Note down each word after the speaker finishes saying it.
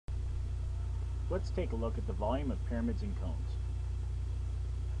Let's take a look at the volume of pyramids and cones.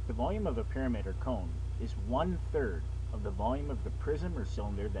 The volume of a pyramid or cone is 1/3 of the volume of the prism or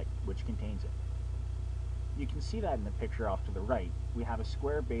cylinder which contains it. You can see that in the picture off to the right. We have a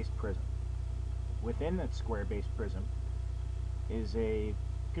square-based prism. Within that square-based prism is a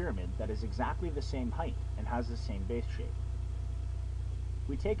pyramid that is exactly the same height and has the same base shape.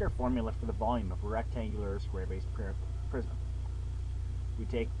 We take our formula for the volume of a rectangular or square-based prism. We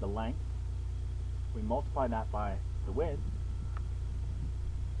take the length, we multiply that by the width,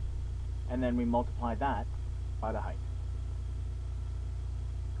 and then we multiply that by the height.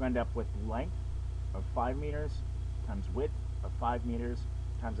 To end up with length of 5 meters times width of 5 meters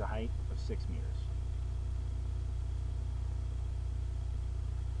times a height of 6 meters.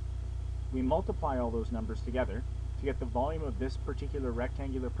 We multiply all those numbers together to get the volume of this particular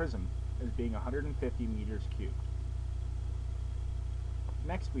rectangular prism as being 150 meters cubed.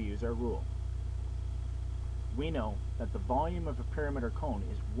 Next, we use our rule. We know that the volume of a pyramid or cone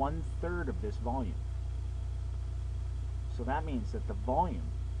is 1/3 of this volume. So that means that the volume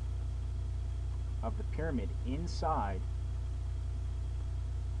of the pyramid inside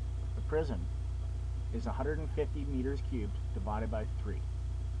the prism is 150 meters cubed divided by 3.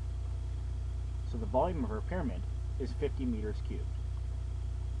 So the volume of our pyramid is 50 meters cubed.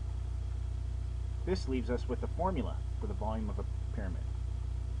 This leaves us with a formula for the volume of a pyramid.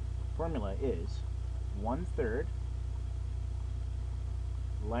 Formula is 1/3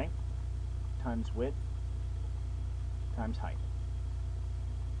 length times width times height.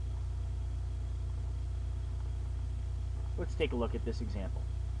 Let's take a look at this example.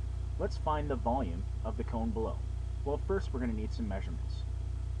 Let's find the volume of the cone below. Well, first we're going to need some measurements.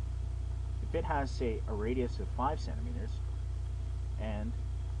 If it has, say, a radius of 5 centimeters and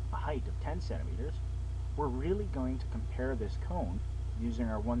a height of 10 centimeters, we're really going to compare this cone using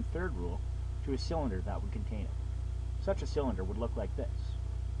our 1/3 rule to a cylinder that would contain it. Such a cylinder would look like this.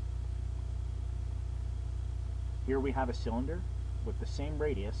 Here we have a cylinder with the same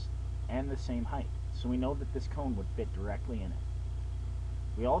radius and the same height, so we know that this cone would fit directly in it.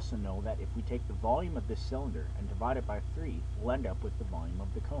 We also know that if we take the volume of this cylinder and divide it by 3, we'll end up with the volume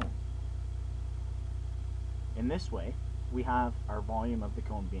of the cone. In this way, we have our volume of the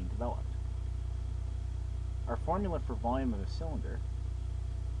cone being developed. Our formula for volume of a cylinder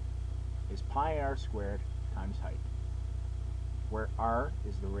is pi r squared times height, where r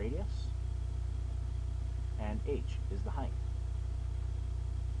is the radius and h is the height.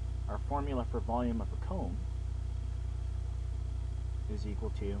 Our formula for volume of a cone is equal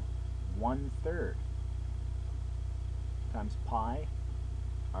to 1/3 times pi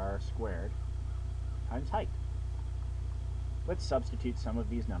r squared times height. Let's substitute some of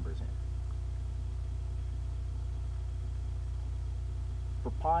these numbers in. For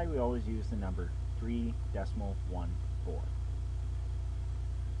pi, we always use the number 3.14.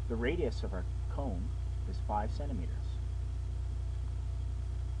 The radius of our cone is 5 centimeters.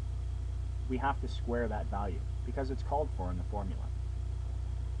 We have to square that value because it's called for in the formula.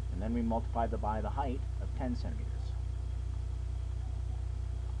 And then we multiply by the height of 10 centimeters.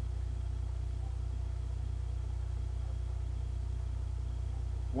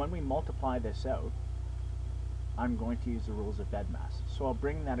 When we multiply this out, I'm going to use the rules of dead mass. So I'll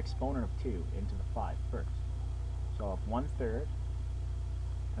bring that exponent of 2 into the 5 first. So I'll have 1/3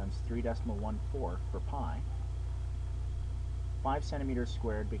 times 3.14 for pi. 5 centimeters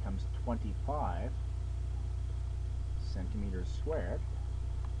squared becomes 25 centimeters squared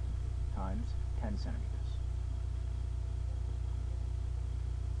times 10 centimeters.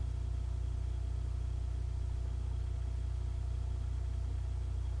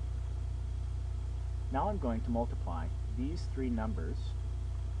 Now I'm going to multiply these three numbers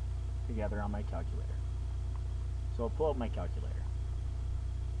together on my calculator. So I'll pull out my calculator.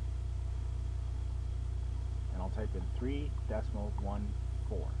 And I'll type in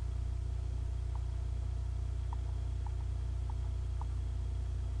 3.14.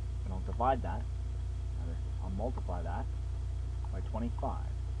 And I'll divide that, I'll multiply that by 25.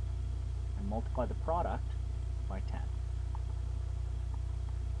 And multiply the product by 10.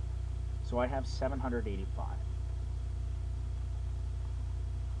 So I have 785.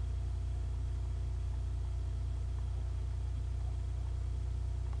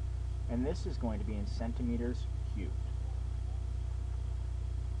 And this is going to be in centimeters cubed.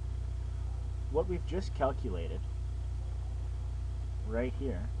 What we've just calculated right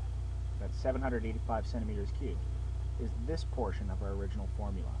here, that's 785 centimeters cubed, is this portion of our original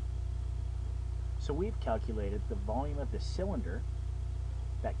formula. So we've calculated the volume of the cylinder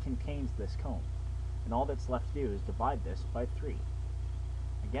that contains this cone. And all that's left to do is divide this by 3.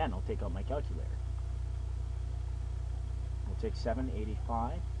 Again, I'll take out my calculator. We'll take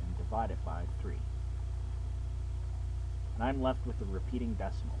 785 and divide it by 3. And I'm left with a repeating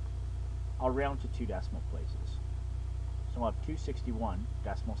decimal. I'll round to 2 decimal places. So I'll have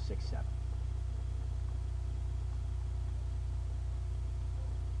 261.67.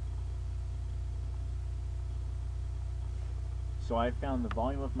 So I've found the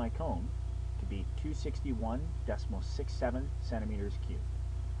volume of my cone to be 261.67 centimeters cubed.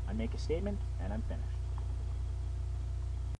 I make a statement and I'm finished.